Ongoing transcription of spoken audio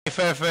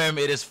FFM,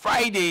 it is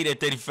Friday, the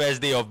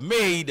 31st day of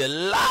May, the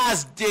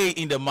last day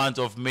in the month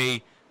of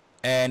May,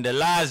 and the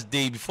last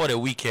day before the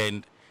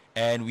weekend.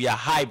 And we are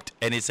hyped,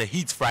 and it's a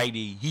Heat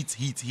Friday.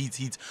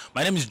 Heat.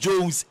 My name is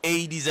Jones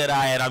ADZI,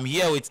 and I'm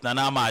here with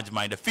Nana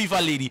Majmai, the FIFA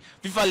lady.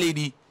 FIFA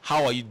lady,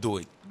 how are you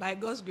doing? By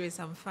God's grace,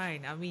 I'm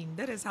fine. I mean,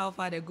 that is how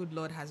far the good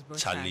Lord has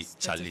brought us.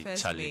 Charlie.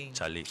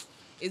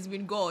 It's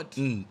been God.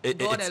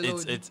 God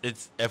alone.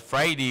 It's a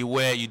Friday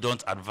where you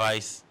don't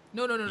advise.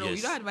 No. Yes.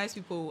 You don't advise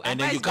people. And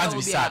then you can't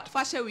be sad.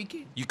 Fashion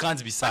weekend. You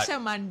can't be sad.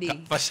 Fashion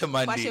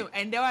Monday.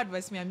 And they will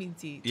advise me,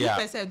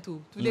 2%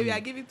 too. Today we are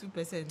giving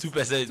 2%.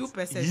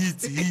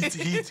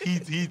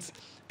 2%. Heat.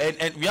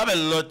 And we have a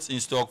lot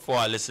in stock for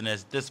our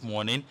listeners this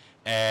morning.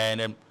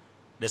 And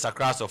there's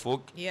Accra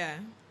Suffolk. Yeah.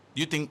 Do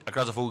you think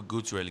Accra Suffolk will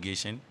go to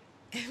relegation?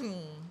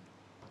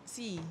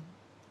 See,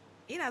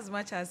 in as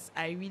much as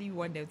I really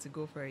want them to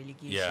go for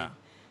relegation. Yeah.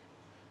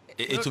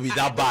 It will be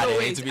that bad.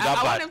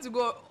 I want them to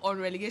go on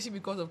relegation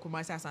because of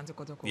Kumasi Asante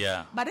Kotoko.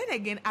 Yeah. But then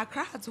again,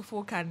 Accra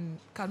Suffolk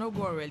cannot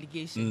go on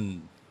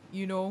relegation.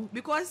 You know,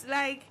 because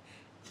like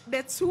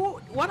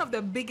one of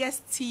the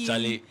biggest teams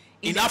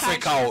in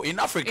Africa,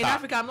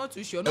 I'm not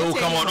too sure.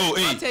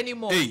 Not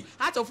anymore.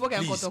 Heart of Folk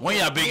and Kotoko. When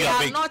you are big, they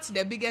are not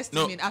the biggest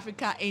team in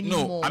Africa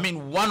anymore. No, I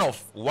mean one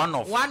of. Yeah.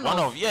 No.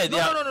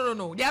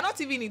 They are not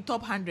even in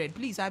top 100.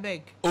 Please, I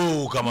beg.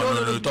 Oh, come on,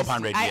 no, top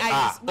 100.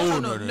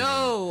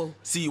 No.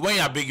 See, when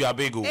you are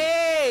big, oh.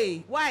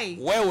 Hey, why?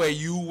 Where were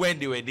you when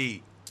they were there?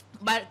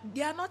 But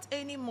they are not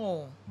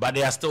anymore. But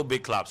they are still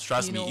big clubs.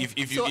 Trust me.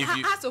 If you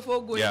Hearts of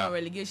Oak going on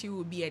relegation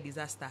will be a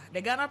disaster. The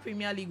Ghana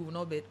Premier League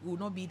will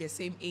not be the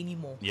same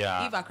anymore.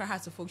 Yeah. If Accra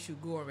Hearts of Oak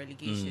should go on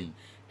relegation,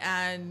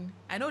 and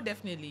I know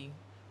definitely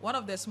one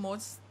of the small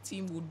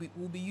team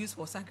will be used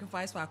for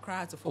sacrifice for Accra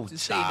Hearts of Oak to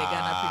stay in the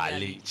Ghana Premier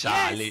League.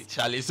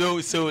 Charlie. So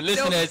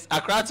listeners,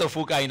 Accra Hearts of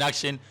Oak are in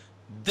action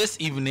this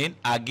evening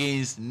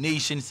against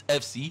Nations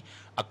FC.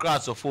 Accra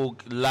Hearts of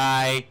Oak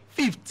lie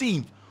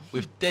 15th.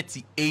 With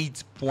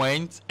 38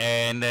 points,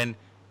 and then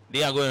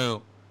they are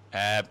going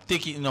to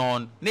take it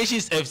on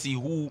Nations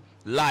FC, who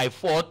lie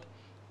 4th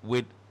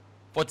with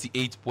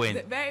 48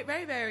 points. Very,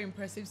 very, very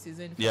impressive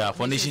season.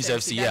 For Nations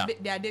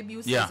FC. Their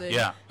debut season.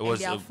 Yeah, it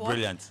was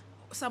brilliant.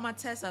 Summer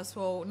test as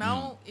well.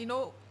 Now,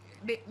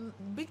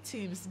 big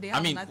teams, they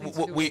have nothing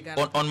to do with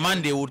Ghana. On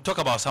Monday, we'll talk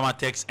about Summer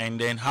Text and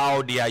then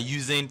how they are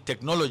using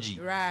technology.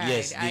 Right.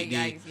 Yes,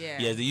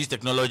 they use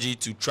technology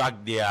to track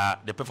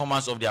the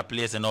performance of their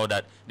players and all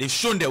that. They've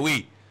shown the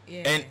way.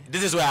 Yeah. And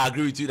this is where I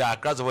agree with you that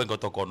Accra Suffolk got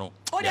Tokono.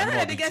 Oh, they're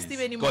not the biggest team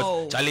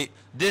anymore. Charlie,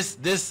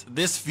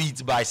 this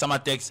feat by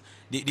Summertex,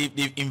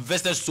 they've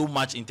invested so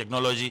much in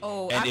technology,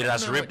 and it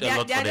has ripped a lot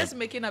for them. They are just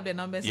making up the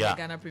numbers in the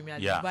Ghana Premier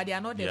League, but they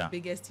are not the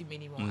biggest team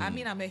anymore. I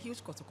mean, I'm a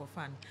huge Kotoko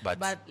fan,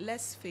 but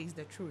let's face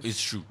the truth.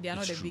 It's true. They are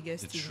not the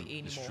biggest team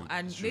anymore.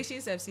 And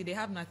Nations FC, they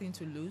have nothing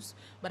to lose,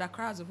 but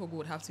Accra Suffolk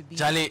would have to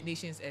beat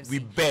Nations FC. We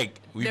beg.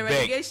 The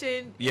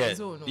relegation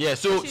zone. Yeah.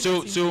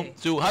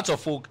 So Hearts of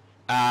Folk.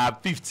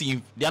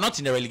 15th, they are not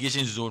in the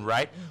relegation zone,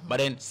 right? But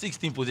then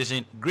 16th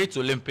position, Great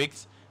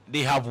Olympics.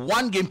 They have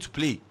one game to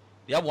play.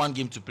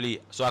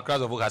 So Accra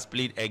Suffolk has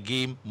played a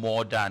game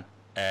more than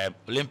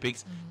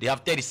Olympics. They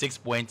have 36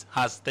 points,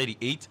 has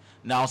 38.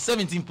 Now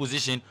 17th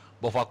position,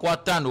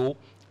 Bofakwa Tano,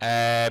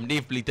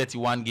 they've played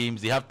 31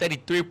 games. They have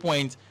 33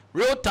 points.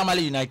 Real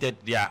Tamale United,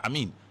 they're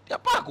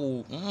back.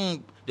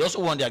 They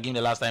also won their game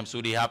the last time,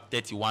 so they have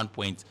 31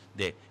 points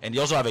there. And they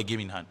also have a game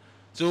in hand.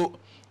 So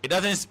it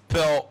doesn't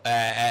spell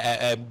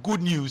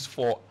good news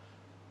for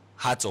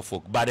Hearts of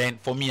Folk, but then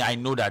for me, I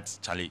know that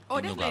Charlie. Oh,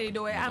 definitely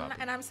the way.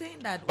 I'm saying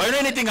that. But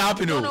anything can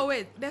happen. No,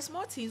 wait. The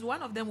small teams,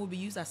 one of them will be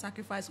used as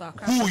sacrifice for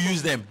Accra. Who will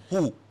use them?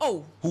 Who?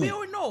 We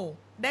don't know.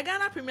 The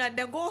Ghana Premier,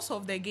 the goals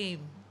of the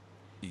game,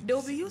 they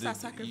will be used as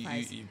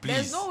sacrifice.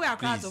 There's no way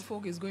Accra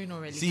Folk is going on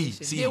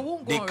relegation. They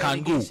won't go on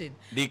relegation.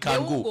 They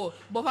can go.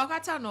 But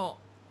Fakata, no,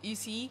 you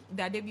see,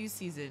 their debut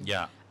season.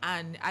 Yeah.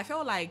 And I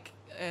felt like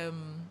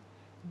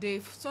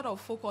they sort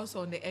of focus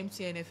on the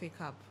MTN FA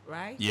Cup,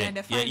 right? Yeah,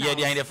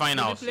 they're in the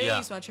finals.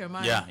 They're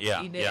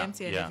playing in the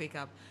MTN FA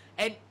Cup.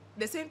 And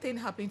the same thing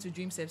happened to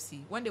Dreams FC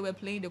when they were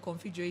playing the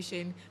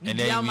Confederation. And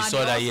then we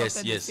saw that, yes.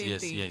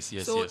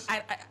 So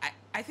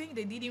I think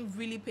they didn't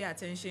really pay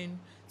attention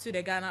to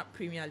the Ghana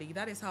Premier League.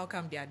 That is how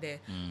come they are there.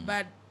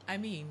 But, I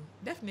mean,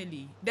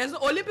 definitely. There's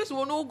Olympics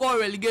will not go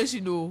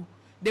relegation, though.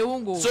 They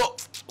won't go. So,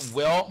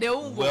 they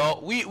won't go.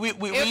 We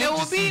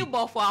will be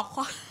but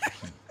for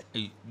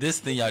this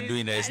thing you're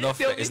doing there is not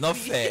fair. It's not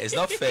fair.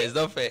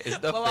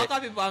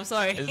 People, I'm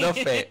sorry. It's not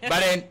fair. But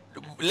then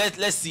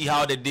let's see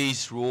how the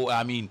days roll.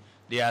 I mean,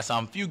 there are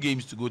some few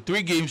games to go.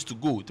 3 games to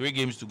go.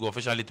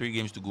 Officially 3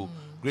 games to go.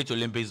 Great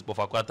Olympics,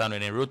 Bofakwatano,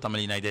 and then Road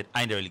Tamale United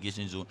are in the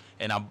relegation zone.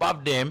 And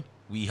above them,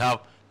 we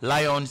have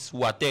Lions,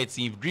 who are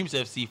 13th, Dreams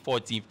FC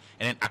 14th,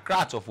 and then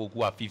Accra Suffolk,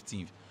 who are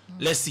 15th.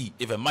 Let's see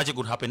if a magic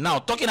would happen. Now,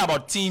 talking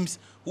about teams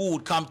who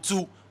would come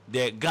to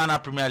the Ghana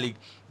Premier League,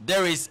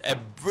 there is a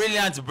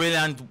brilliant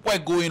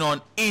work going on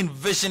in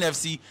Vision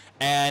FC,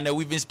 and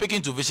we've been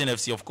speaking to Vision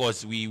FC. Of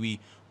course, we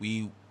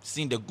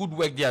seen the good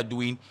work they are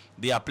doing.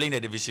 They are playing the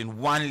Division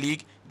 1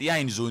 league. They are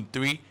in zone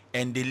 3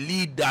 and they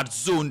lead that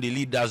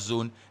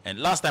zone. And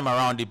last time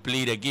around they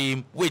played a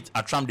game with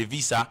Atram de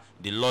Visa.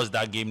 They lost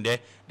that game there.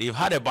 They've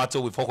had a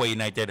battle with Foko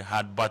United,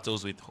 had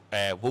battles with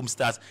Home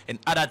Stars and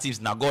other teams,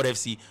 Nagod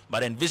FC, but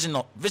then Vision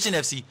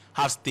FC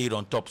have stayed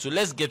on top. So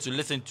let's get to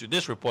listen to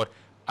this report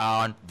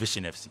on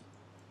Vision FC.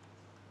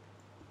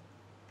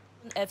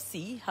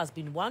 FC has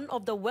been one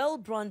of the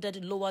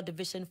well-branded lower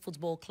division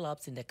football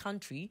clubs in the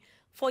country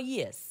for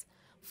years.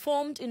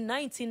 Formed in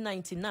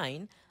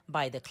 1999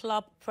 by the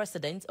club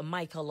president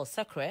Michael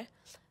Osekre,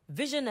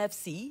 Vision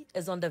FC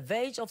is on the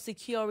verge of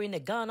securing a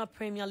Ghana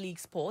Premier League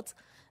spot,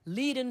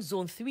 leading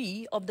Zone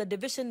 3 of the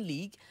Division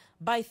League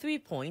by 3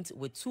 points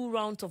with 2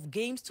 rounds of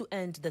games to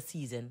end the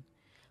season.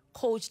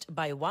 Coached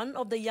by one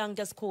of the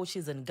youngest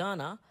coaches in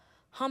Ghana,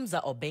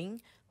 Hamza Obeng,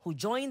 who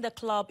joined the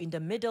club in the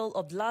middle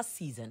of last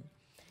season.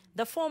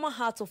 The former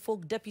Heart of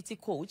Folk deputy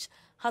coach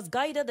has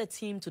guided the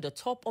team to the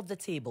top of the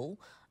table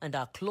and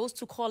are close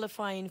to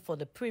qualifying for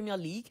the Premier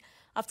League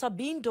after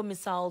being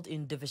domiciled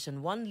in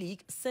Division 1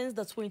 League since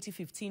the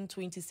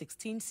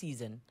 2015-2016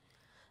 season.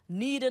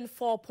 Needing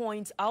 4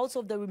 points out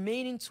of the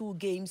remaining 2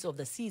 games of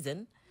the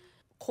season,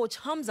 Coach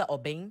Hamza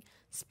Obeng,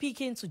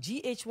 speaking to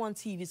GH1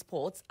 TV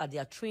Sports at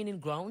their training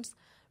grounds,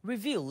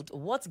 revealed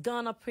what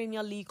Ghana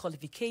Premier League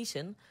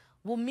qualification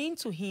will mean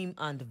to him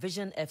and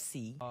Vision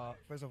FC.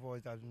 First of all,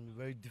 it has been a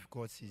very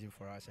difficult season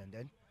for us, and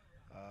then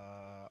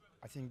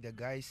I think the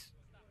guys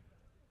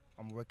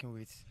I'm working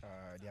with,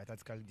 they are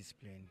tactically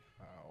disciplined.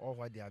 All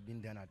what they have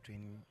been done at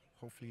training,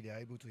 hopefully they are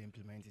able to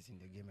implement it in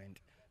the game, and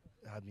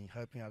have been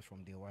helping us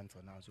from day one to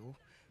now. So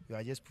we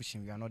are just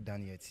pushing. We are not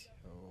done yet.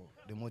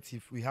 The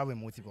motive, we have a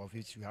motive of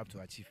which we have to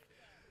achieve.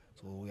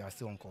 So we are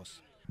still on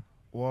course.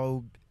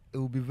 Well, it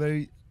will be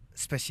very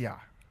special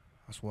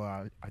as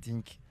well. I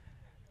think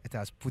it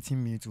has put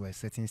me to a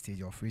certain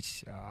stage of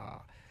which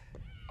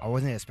I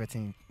wasn't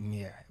expecting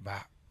near.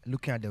 But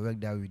looking at the work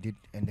that we did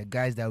and the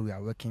guys that we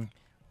are working,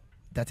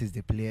 that is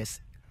the players,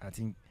 I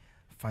think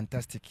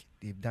fantastic.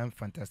 They've done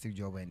fantastic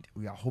job, and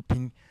we are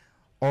hoping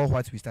all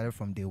what we started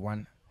from day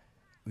one,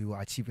 we will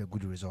achieve a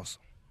good result.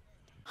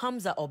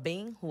 Hamza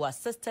Obeng, who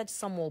assisted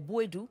Samuel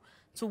Buedu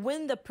to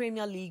win the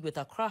Premier League with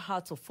Accra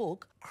Heart of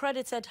Folk,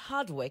 credited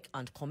hard work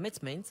and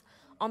commitment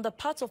on the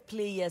part of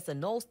players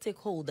and all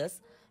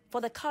stakeholders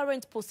for the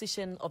current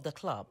position of the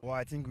club. Well,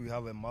 I think we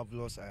have a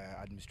marvelous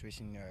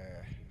administration.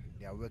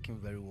 They are working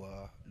very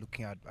well,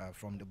 looking at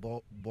from the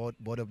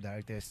board of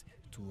directors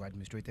to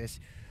administrators,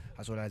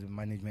 as well as the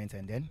management,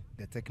 and then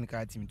the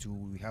technical team too.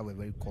 We have a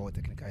very core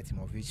technical team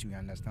of which we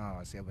understand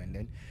ourselves, and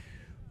then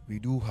we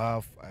do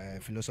have a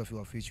philosophy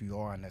of which we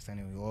all understand,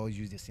 and we all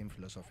use the same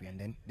philosophy. And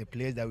then the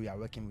players that we are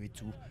working with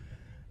too,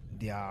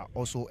 they are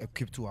also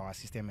equipped to our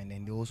system, and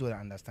then they also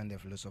understand the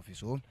philosophy.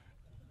 So,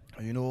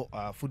 you know,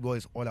 football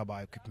is all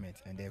about equipment,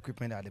 and the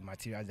equipment are the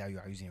materials that you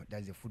are using.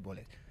 That's the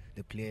footballers,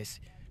 the players.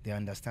 They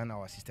understand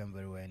our system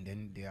very well, and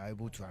then they are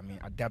able to,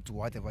 adapt to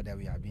whatever that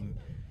we have been.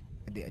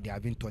 They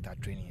have been taught at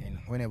training, and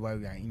whenever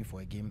we are in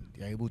for a game,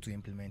 they are able to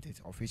implement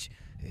it, of which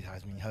it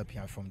has been helping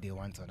us from day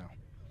one to now.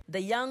 The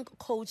young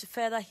coach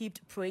further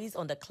heaped praise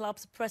on the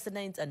club's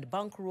president and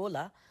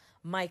bankroller,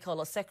 Michael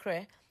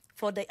Osekre,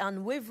 for the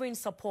unwavering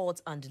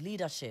support and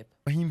leadership.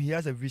 For him, he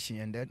has a vision,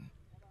 and then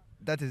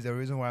that is the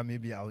reason why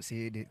maybe I would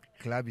say the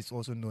club is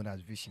also known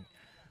as Vision.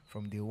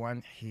 From day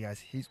one, he has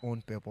his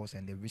own purpose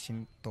and the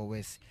vision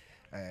towards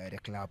the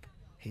club.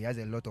 He has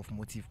a lot of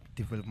motive,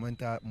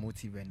 developmental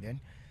motive, and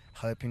then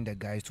helping the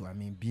guys to,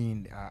 be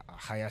in a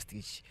higher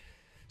stage.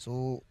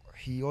 So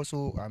he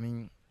also,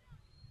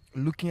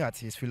 looking at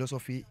his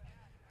philosophy,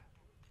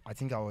 I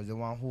think I was the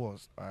one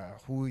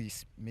who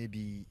is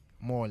maybe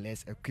more or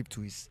less equipped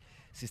to his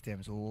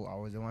system. So I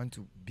was the one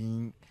to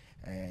be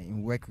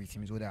in work with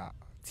him so that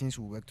things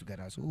will work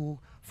together. So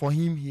for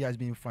him, he has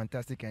been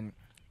fantastic, and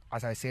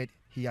as I said,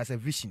 he has a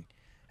vision,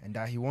 and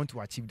that he wants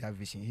to achieve that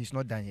vision. He's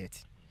not done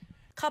yet.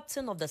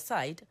 Captain of the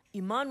side,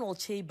 Emmanuel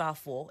Che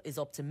Bafo, is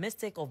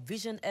optimistic of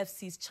Vision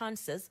FC's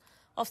chances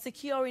of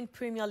securing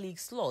Premier League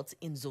slots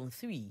in Zone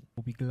 3.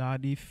 We'll be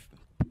glad if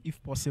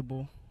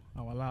possible,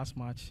 our last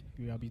match,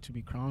 we will be to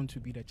be crowned to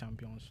be the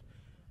champions.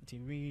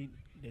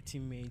 The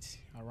teammates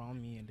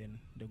around me, and then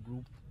the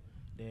group,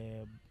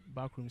 the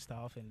backroom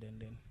staff, and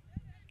then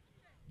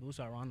those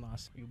around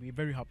us, we'll be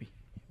very happy.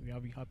 We will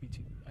be happy to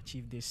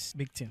achieve this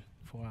big thing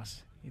for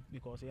us,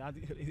 because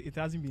it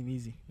hasn't been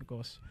easy,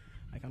 because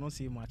I cannot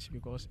say much,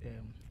 because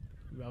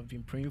we have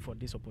been praying for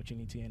this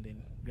opportunity, and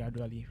then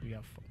gradually we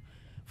have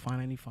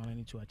finally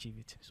to achieve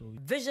it. So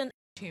Vision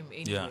him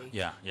anyway.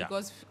 Yeah.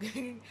 Because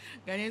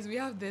Ghanaians, we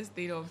have this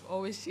thing of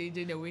always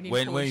changing the winning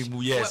when coach. You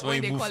move, yes,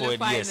 when you move forward,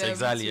 yes,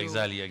 exactly.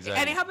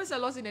 And it happens a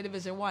lot in the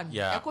Division 1.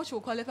 Yeah. A coach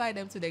will qualify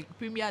them to the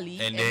Premier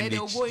League, and then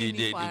they'll go in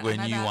for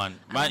a new one.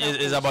 Man,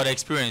 it's about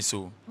experience,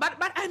 so. But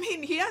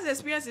he has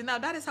experience now.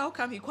 That is how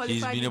come he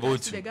qualified. He's been able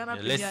to the Ghana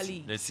Premier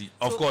League. Let's see.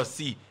 Of course,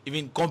 see,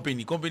 even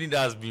company that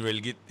has been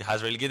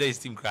relegated his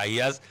team. He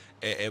has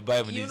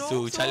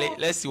So Charlie,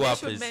 let's see what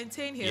happens. Should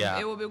maintain him. Yeah.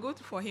 It will be good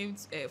for him,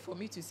 for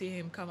me to see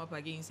him come up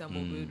against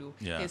Mobedu,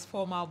 his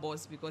former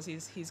boss, because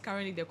he's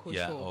currently the coach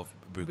of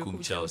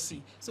Brekum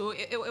Chelsea. So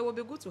it will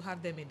be good to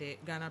have them in the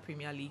Ghana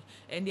Premier League,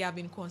 and they have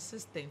been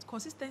consistent.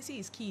 Consistency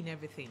is key in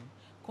everything.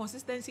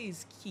 Consistency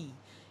is key.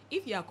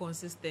 If you are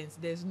consistent,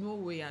 there's no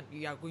way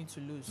you are going to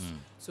lose.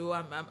 So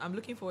I'm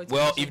looking forward to.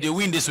 Well, if they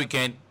win this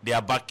weekend, they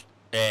are back.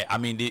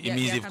 It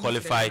means they've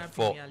qualified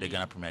for the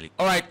Ghana Premier League.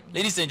 All right,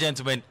 ladies and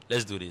gentlemen,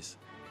 let's do this.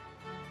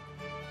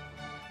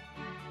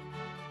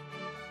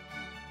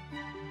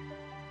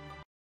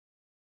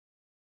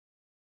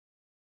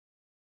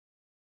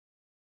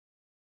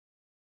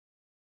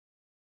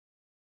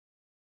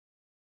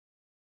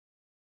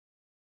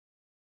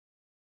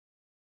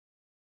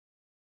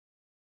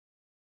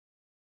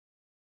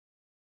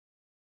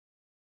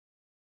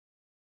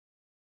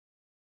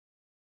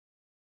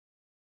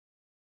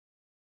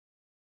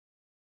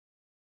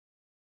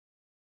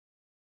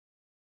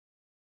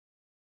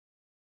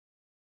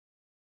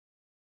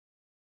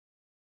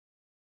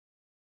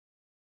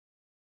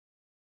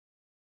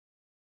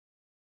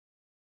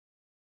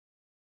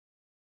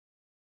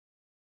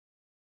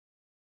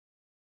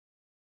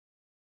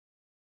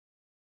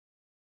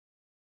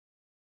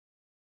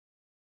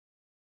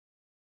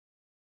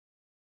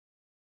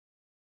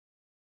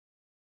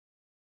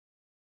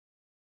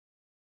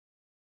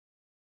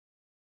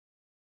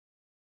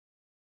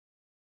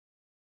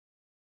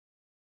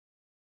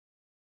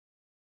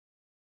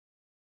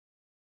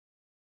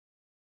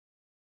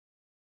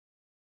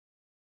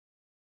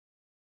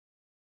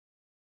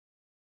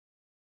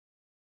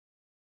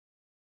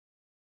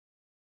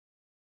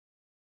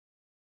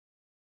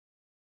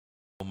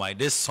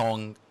 This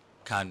song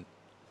can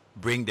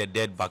bring the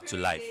dead back to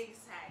life.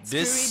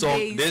 This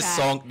song. The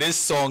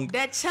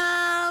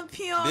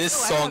champion. This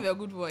song. I have a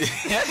good voice.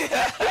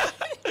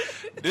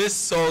 This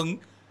song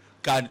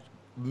can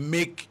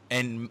make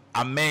and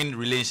amend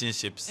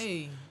relationships.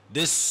 Hey.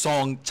 This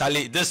song,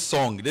 Charlie. This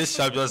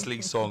Champions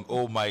League song.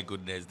 Oh my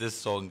goodness, this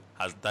song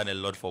has done a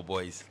lot for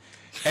boys.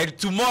 And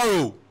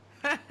tomorrow,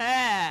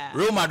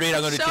 Real Madrid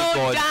are going to take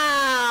on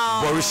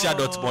Borussia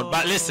Dortmund.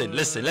 But listen.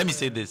 Let me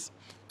say this.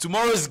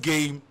 Tomorrow's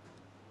game,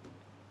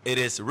 it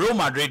is Real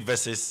Madrid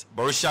versus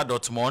Borussia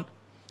Dortmund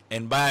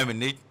and Bayern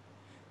Munich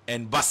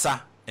and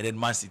Barca and then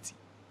Man City.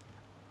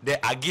 They're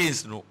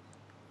against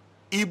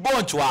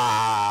Ibonchwa.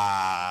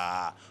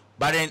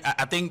 But then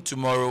I think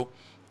tomorrow,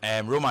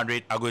 Real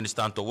Madrid are going to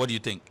stand up. What do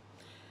you think?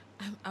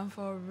 I'm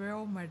for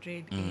Real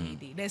Madrid any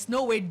day. There's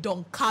no way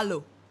Don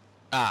Carlo.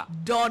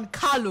 Don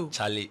Carlo.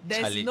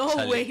 There's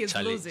no way he's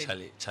losing.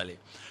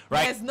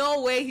 Right. There's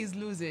no way he's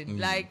losing.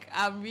 Like,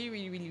 I'm really,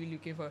 really, really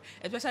looking for,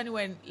 especially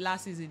when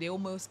last season they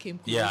almost came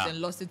close and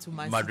lost it to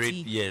Man Madrid,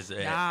 City. yes.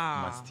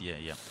 Man City,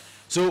 yeah.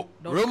 So,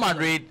 Real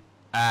Madrid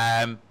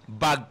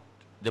bagged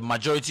the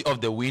majority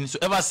of the wins. So,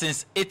 ever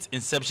since its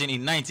inception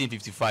in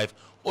 1955,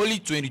 only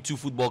 22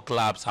 football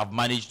clubs have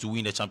managed to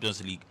win the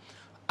Champions League,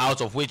 out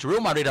of which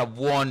Real Madrid have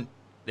won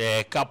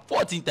the cup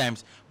 14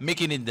 times,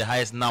 making it the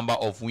highest number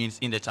of wins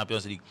in the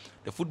Champions League.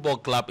 The football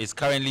club is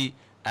currently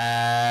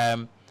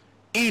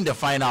in the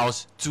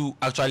finals to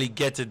actually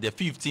get it the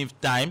 15th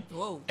time.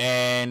 Whoa.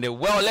 And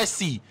well, let's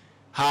see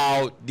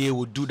how they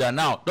will do that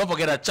now. Don't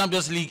forget that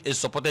Champions League is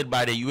supported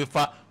by the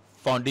UEFA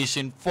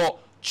Foundation for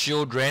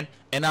Children.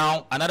 And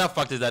now another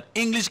fact is that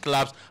English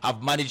clubs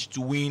have managed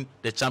to win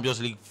the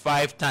Champions League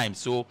 5 times.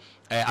 So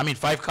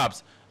 5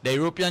 cups. The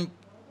European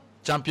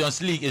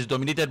Champions League is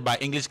dominated by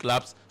English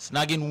clubs,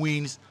 snagging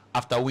wins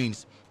after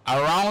wins.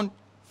 Around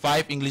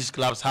 5 English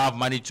clubs have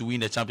managed to win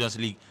the Champions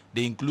League.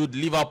 They include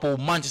Liverpool,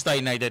 Manchester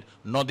United,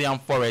 Nottingham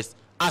Forest,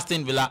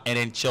 Aston Villa, and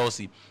then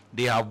Chelsea.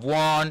 They have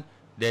won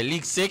the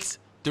League 6,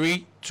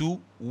 3,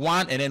 2,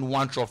 1, and then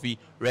 1 trophy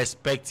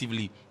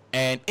respectively.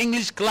 And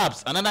English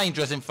clubs, another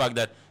interesting fact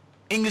that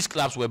English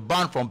clubs were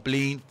banned from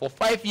playing for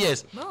 5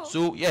 years. No.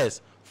 So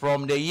yes,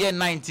 from the year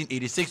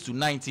 1986 to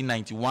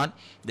 1991,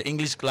 the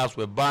English clubs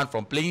were banned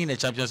from playing in the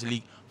Champions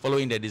League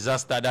following the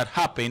disaster that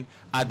happened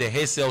at the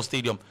Heysel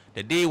Stadium.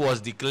 The day was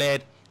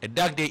declared a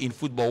dark day in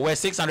football where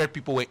 600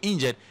 people were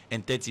injured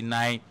and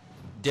 39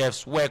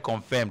 deaths were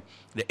confirmed.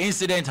 The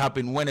incident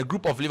happened when a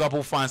group of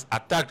Liverpool fans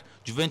attacked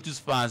Juventus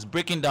fans,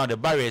 breaking down the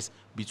barriers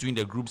between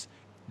the groups.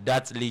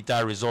 That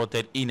later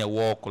resulted in a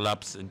wall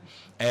collapsing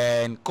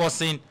and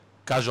causing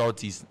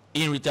casualties.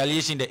 In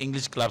retaliation, the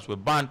English clubs were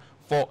banned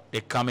for the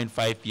coming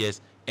 5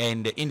 years,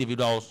 and the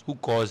individuals who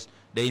caused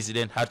the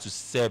incident had to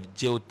serve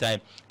jail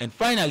time. And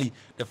finally,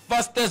 the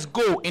fastest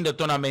goal in the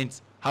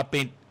tournament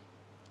happened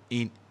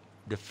in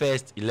the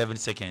first 11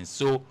 seconds.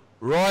 So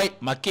Roy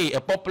McKay,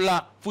 a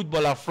popular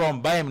footballer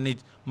from Bayern Munich,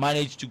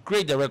 managed to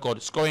create the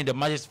record, scoring the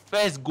match's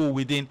first goal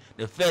within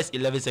the first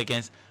 11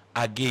 seconds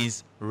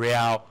against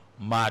Real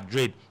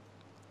Madrid.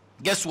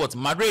 Guess what?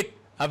 Madrid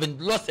haven't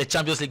lost a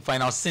Champions League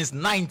final since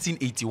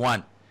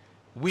 1981,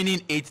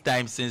 winning 8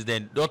 times since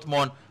then.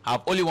 Dortmund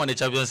have only won the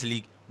Champions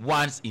League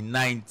once in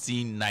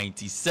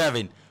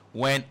 1997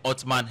 when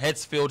Ottoman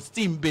Hitzfeld's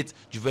team beat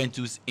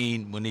Juventus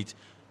in Munich.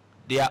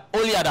 Their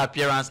only other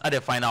appearance at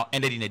the final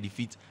ended in a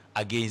defeat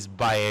against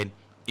Bayern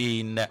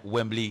in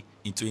Wembley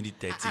in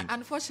 2013.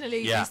 Unfortunately,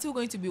 it's still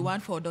going to be one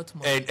for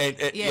Dortmund.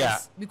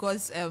 Yes,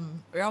 because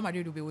Real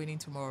Madrid will be winning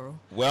tomorrow.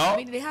 Well, I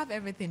mean, they have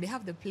everything. They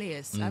have the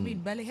players. I mean,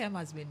 Bellingham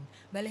has been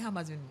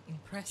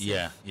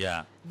impressive.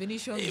 Yeah.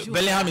 Vinicius.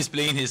 Bellingham is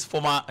playing his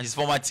former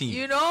team.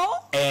 You know,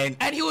 and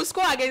he will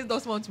score against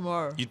Dortmund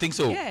tomorrow. You think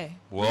so? Yeah.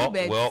 Well.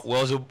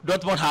 So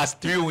Dortmund has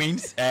 3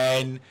 wins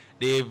and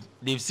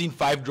they've seen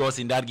 5 draws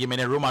in that game, and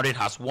then Real Madrid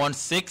has won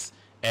 6.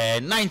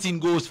 19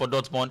 goals for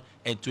Dortmund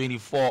and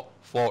 24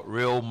 for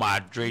Real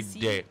Madrid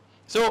there.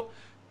 So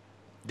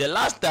the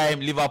last time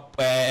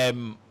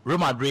Real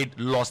Madrid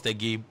lost a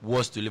game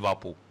was to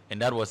Liverpool,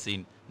 and that was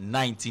in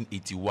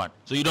 1981.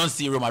 So you don't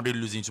see Real Madrid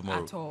losing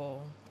tomorrow at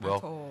all.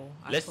 Well,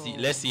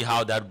 let's see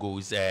how that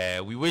goes.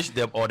 We wish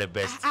them all the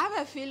best. I have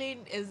a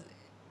feeling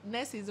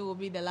next season will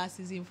be the last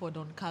season for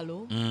Don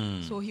Carlo,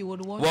 so he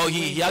would want. Well,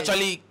 he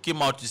actually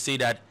came out to say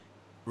that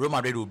Real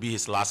Madrid will be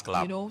his last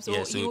club. You know, so,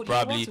 yeah, so he would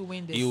want to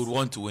win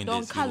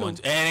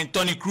this. And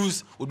Toni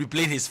Kroos would be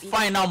playing his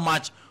final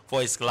match for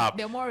his club.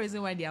 The more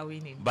reason why they are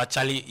winning. But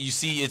Charlie, you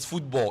see, it's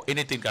football.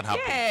 Anything can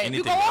happen. Yeah,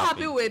 because what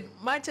happened with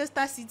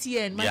Manchester City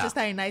and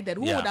Manchester United?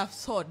 Who would have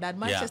thought that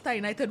Manchester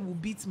United will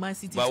beat Man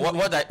City? But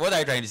what are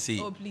you trying to say?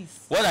 Oh,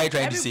 please. What are you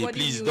trying to say?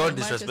 Please don't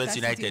disrespect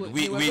United.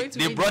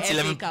 They brought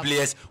 11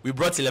 players. We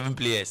brought 11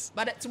 players.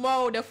 But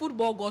tomorrow the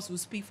football gods will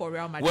speak for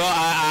Real Madrid. Well,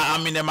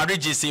 I'm in the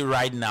Madrid GC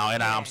right now,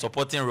 and I'm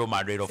supporting Real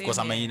Madrid. Of course,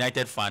 I'm a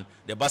United fan.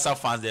 The Barca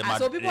fans,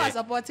 so people are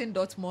supporting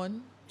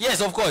Dortmund.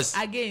 Yes, of course.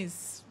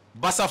 Against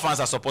Barca fans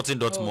are supporting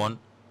Dortmund.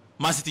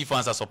 Man City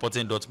fans are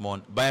supporting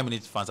Dortmund. Bayern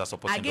Munich fans are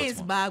supporting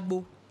against Dortmund. Against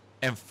Bagbo.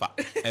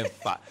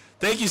 Enfa.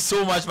 Thank you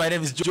so much. My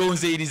name is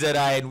Jones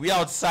ADZI, and we're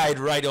outside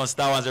right on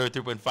Starr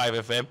 103.5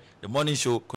 FM, the morning show.